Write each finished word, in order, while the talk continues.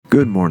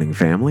Good morning,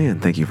 family,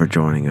 and thank you for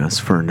joining us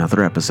for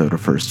another episode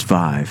of First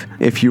Five.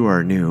 If you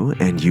are new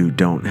and you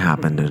don't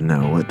happen to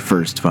know what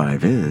First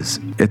Five is,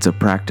 it's a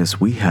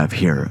practice we have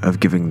here of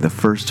giving the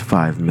first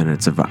 5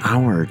 minutes of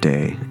our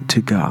day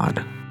to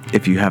God.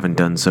 If you haven't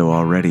done so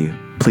already,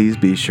 please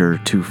be sure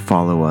to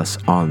follow us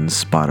on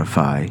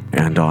Spotify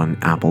and on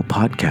Apple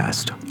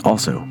Podcast.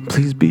 Also,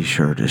 please be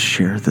sure to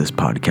share this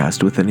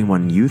podcast with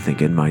anyone you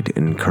think it might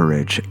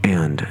encourage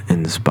and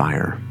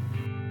inspire.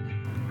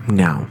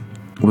 Now,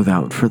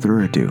 without further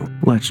ado,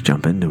 let's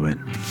jump into it.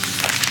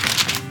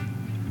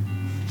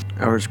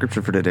 Our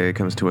scripture for today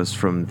comes to us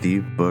from the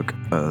book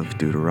of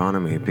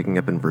Deuteronomy, picking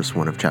up in verse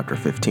 1 of chapter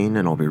 15,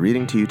 and I'll be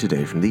reading to you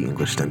today from the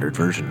English Standard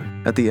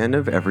Version. At the end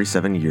of every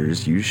 7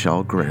 years you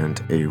shall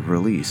grant a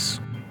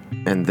release.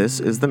 And this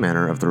is the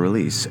manner of the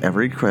release.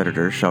 Every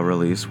creditor shall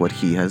release what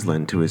he has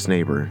lent to his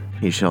neighbor.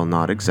 He shall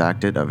not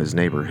exact it of his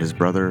neighbor, his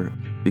brother,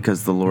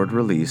 because the Lord's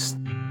release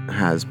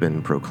has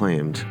been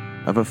proclaimed.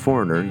 Of a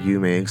foreigner you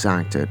may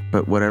exact it,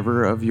 but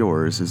whatever of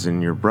yours is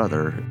in your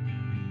brother,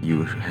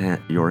 your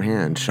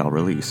hand shall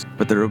release.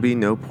 But there will be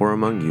no poor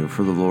among you,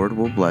 for the Lord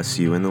will bless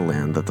you in the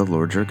land that the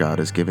Lord your God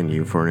has given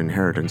you for an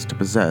inheritance to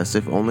possess,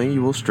 if only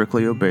you will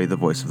strictly obey the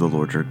voice of the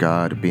Lord your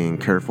God, being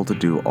careful to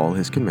do all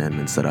his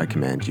commandments that I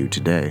command you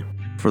today.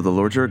 For the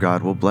Lord your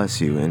God will bless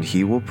you, and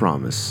he will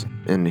promise,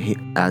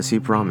 as he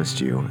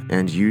promised you,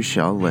 and you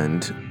shall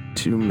lend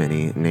to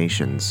many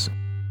nations.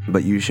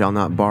 But you shall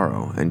not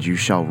borrow, and you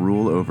shall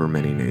rule over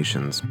many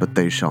nations, but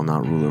they shall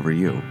not rule over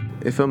you.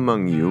 If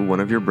among you one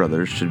of your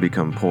brothers should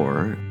become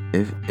poor,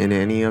 if in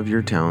any of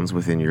your towns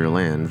within your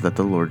land that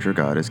the Lord your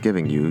God is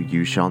giving you,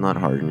 you shall not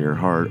harden your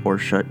heart or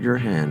shut your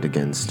hand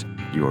against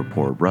your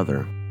poor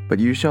brother. But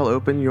you shall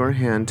open your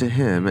hand to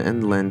him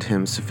and lend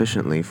him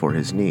sufficiently for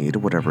his need,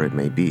 whatever it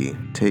may be.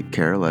 Take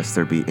care lest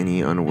there be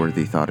any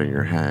unworthy thought in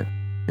your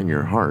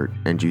heart,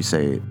 and you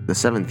say, the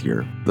 7th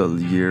year, the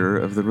year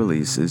of the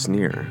release is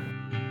near.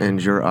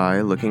 And your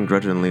eye looking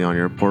grudgingly on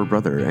your poor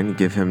brother, and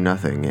give him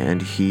nothing,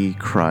 and he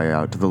cry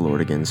out to the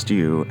Lord against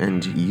you,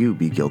 and you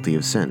be guilty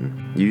of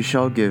sin. You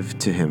shall give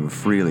to him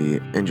freely,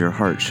 and your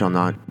heart shall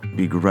not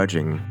be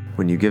grudging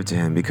when you give to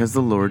him, because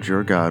the Lord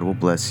your God will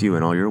bless you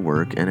in all your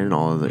work and in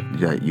all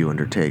that you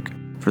undertake.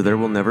 For there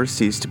will never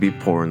cease to be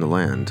poor in the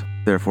land.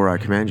 Therefore I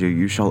command you,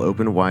 you shall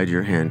open wide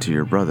your hand to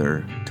your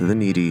brother, to the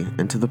needy,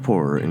 and to the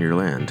poor in your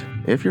land.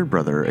 If your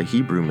brother, a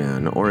Hebrew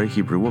man or a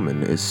Hebrew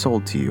woman, is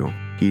sold to you,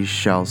 he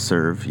shall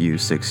serve you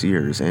 6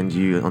 years, and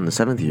on the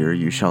 7th year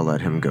you shall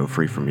let him go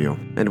free from you.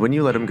 And when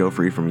you let him go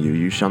free from you,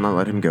 you shall not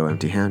let him go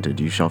empty-handed.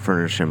 You shall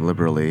furnish him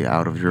liberally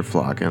out of your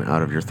flock, and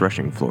out of your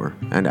threshing floor,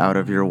 and out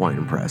of your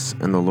winepress.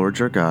 And the Lord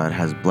your God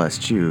has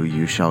blessed you,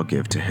 you shall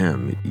give to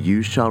him.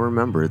 You shall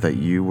remember that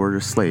you were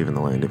a slave in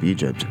the land of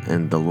Egypt,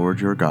 and the Lord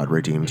your God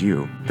redeemed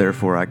you.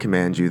 Therefore I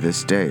command you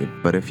this day,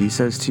 but if he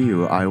says to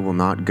you, I will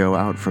not go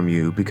out from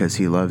you, because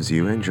he loves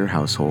you and your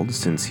household,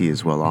 since he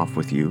is well off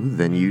with you,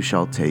 then you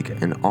shall take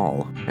an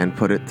awl, and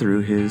put it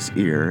through his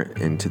ear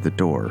into the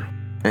door,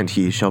 and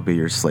he shall be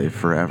your slave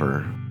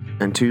forever.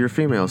 And to your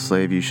female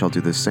slave you shall do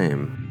the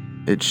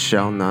same. It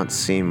shall not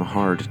seem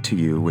hard to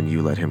you when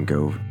you let him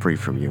go free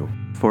from you.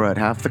 For at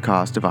half the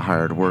cost of a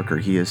hired worker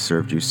he has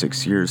served you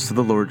 6 years, so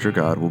the Lord your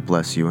God will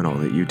bless you in all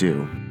that you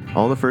do.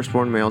 All the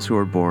firstborn males who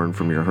are born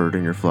from your herd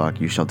and your flock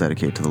you shall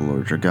dedicate to the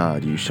Lord your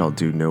God. You shall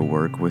do no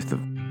work with the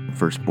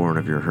firstborn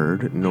of your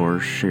herd,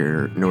 nor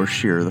shear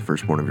the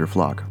firstborn of your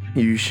flock.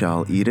 You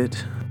shall eat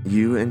it,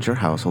 you and your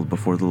household,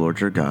 before the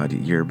Lord your God,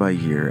 year by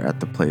year, at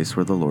the place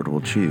where the Lord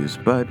will choose.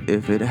 But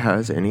if it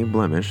has any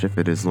blemish, if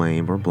it is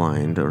lame or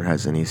blind, or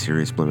has any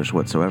serious blemish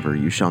whatsoever,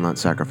 you shall not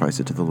sacrifice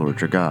it to the Lord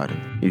your God.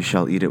 You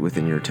shall eat it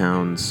within your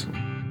towns.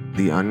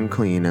 The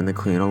unclean and the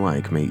clean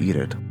alike may eat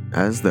it,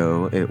 as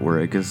though it were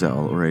a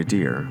gazelle or a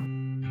deer.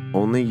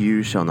 Only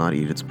you shall not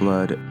eat its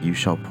blood, you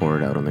shall pour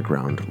it out on the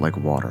ground like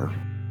water.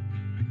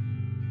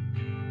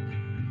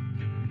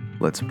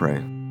 Let's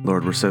pray.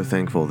 Lord, we're so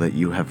thankful that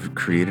you have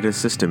created a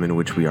system in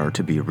which we are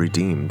to be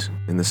redeemed,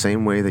 in the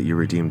same way that you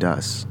redeemed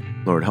us.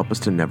 Lord, help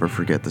us to never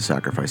forget the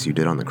sacrifice you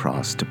did on the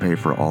cross to pay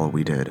for all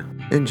we did.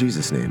 In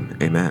Jesus' name,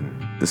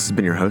 amen. This has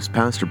been your host,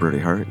 Pastor Brody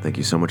Hart. Thank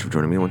you so much for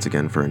joining me once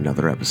again for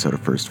another episode of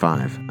First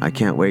Five. I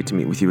can't wait to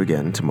meet with you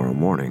again tomorrow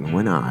morning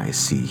when I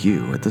see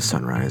you at the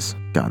sunrise.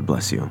 God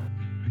bless you.